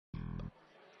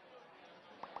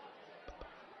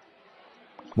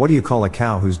What do you call a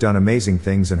cow who's done amazing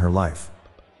things in her life?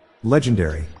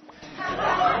 Legendary.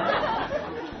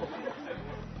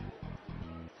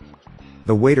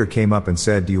 The waiter came up and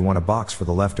said, "Do you want a box for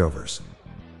the leftovers?"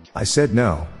 I said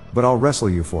no, but I'll wrestle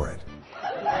you for it.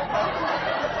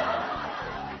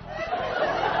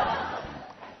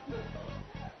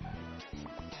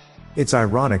 It's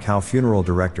ironic how funeral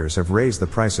directors have raised the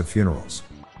price of funerals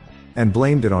and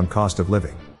blamed it on cost of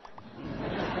living.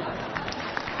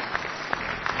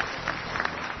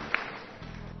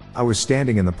 I was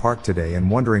standing in the park today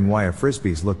and wondering why a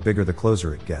frisbees look bigger the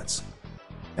closer it gets.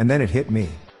 And then it hit me.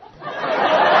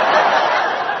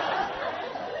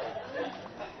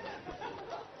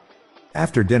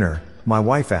 After dinner, my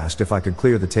wife asked if I could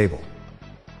clear the table.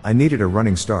 I needed a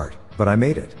running start, but I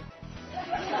made it.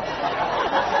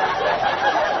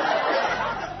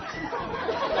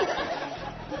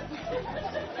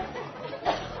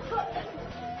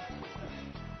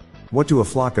 What do a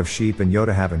flock of sheep and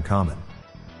Yoda have in common?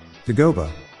 Dagoba.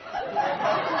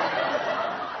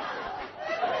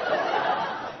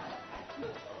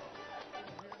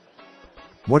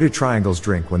 What do triangles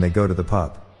drink when they go to the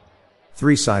pub?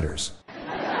 3 ciders.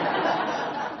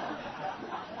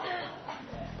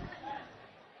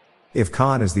 If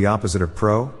con is the opposite of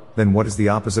pro, then what is the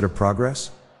opposite of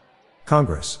progress?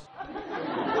 Congress.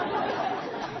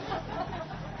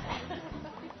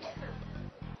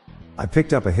 I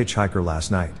picked up a hitchhiker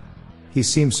last night. He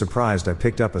seemed surprised I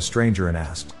picked up a stranger and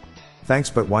asked, "Thanks,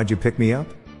 but why'd you pick me up?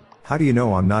 How do you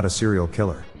know I'm not a serial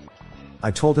killer?"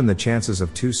 I told him the chances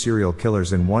of 2 serial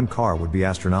killers in one car would be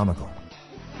astronomical.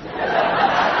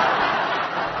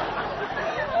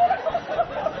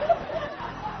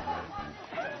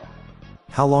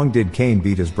 How long did Cain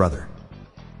beat his brother?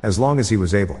 As long as he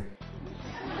was able.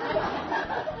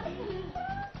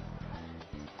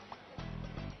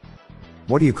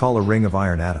 What do you call a ring of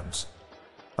iron atoms?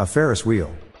 A Ferris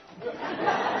wheel.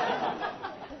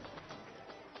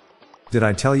 Did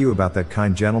I tell you about that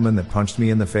kind gentleman that punched me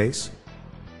in the face?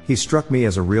 He struck me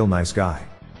as a real nice guy.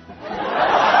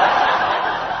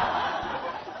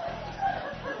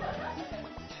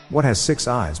 What has 6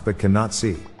 eyes but cannot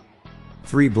see?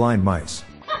 3 blind mice.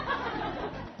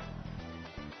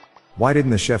 Why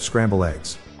didn't the chef scramble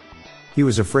eggs? He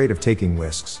was afraid of taking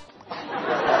risks.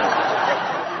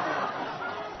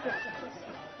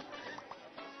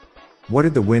 What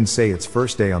did the wind say its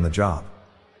first day on the job?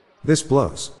 This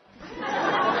blows.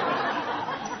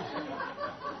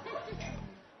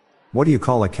 What do you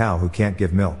call a cow who can't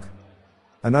give milk?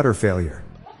 An utter failure.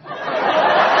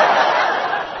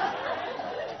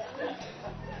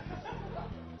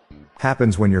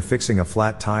 Happens when you're fixing a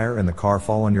flat tire and the car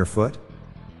fall on your foot?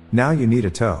 Now you need a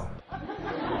tow.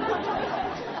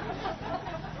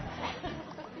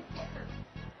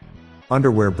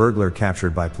 Underwear burglar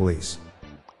captured by police.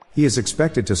 He is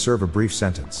expected to serve a brief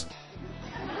sentence.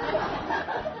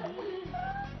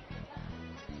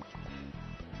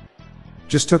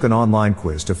 Just took an online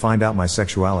quiz to find out my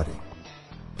sexuality.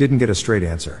 Didn't get a straight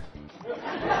answer.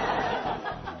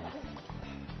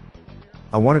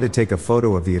 I wanted to take a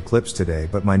photo of the eclipse today,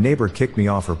 but my neighbor kicked me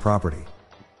off her property.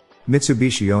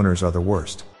 Mitsubishi owners are the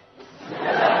worst.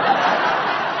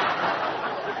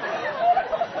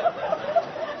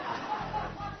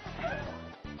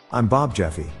 I'm Bob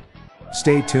Jeffy.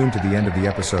 Stay tuned to the end of the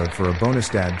episode for a bonus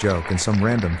dad joke and some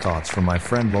random thoughts from my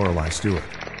friend Lorelei Stewart.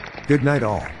 Good night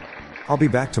all. I'll be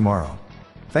back tomorrow.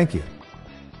 Thank you.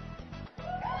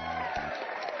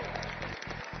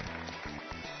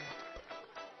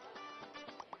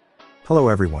 Hello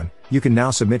everyone, you can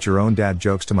now submit your own dad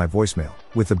jokes to my voicemail,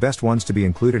 with the best ones to be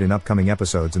included in upcoming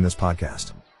episodes in this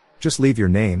podcast. Just leave your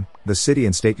name, the city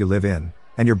and state you live in,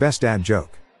 and your best dad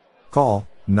joke. Call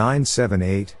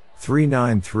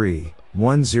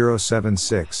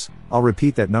 978-393-1076. I'll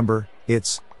repeat that number,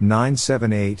 it's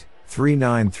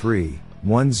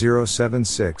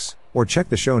 978-393-1076, or check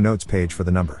the show notes page for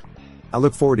the number. I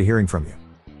look forward to hearing from you.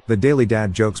 The Daily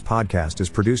Dad Jokes podcast is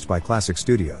produced by Classic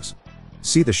Studios.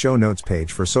 See the show notes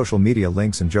page for social media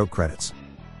links and joke credits.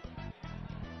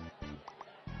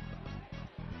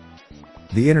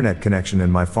 The internet connection in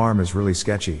my farm is really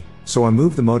sketchy, so I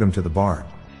moved the modem to the barn.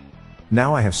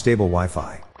 Now I have stable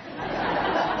Wi-Fi.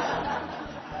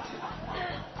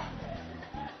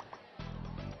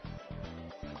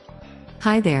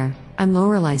 Hi there, I'm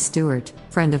Lorelei Stewart,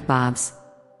 friend of Bob's.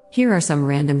 Here are some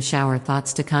random shower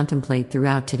thoughts to contemplate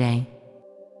throughout today.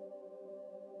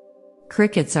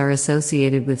 Crickets are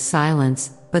associated with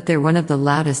silence, but they're one of the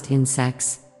loudest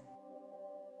insects.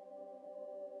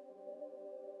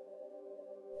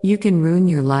 You can ruin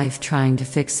your life trying to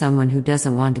fix someone who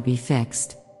doesn't want to be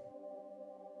fixed.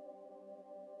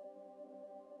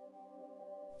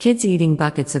 Kids eating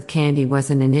buckets of candy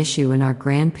wasn't an issue in our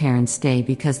grandparents' day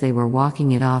because they were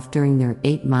walking it off during their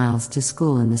 8 miles to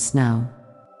school in the snow.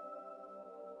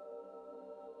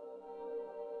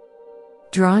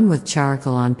 Drawing with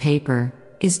charcoal on paper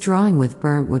is drawing with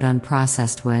burnt wood on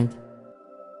processed wood.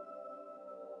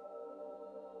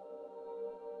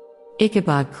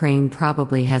 Ichabod Crane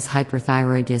probably has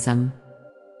hyperthyroidism.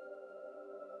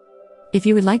 If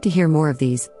you would like to hear more of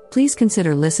these, please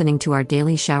consider listening to our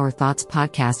Daily Shower Thoughts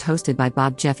podcast hosted by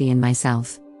Bob Jeffy and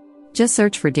myself. Just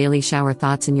search for Daily Shower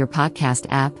Thoughts in your podcast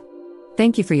app.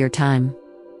 Thank you for your time.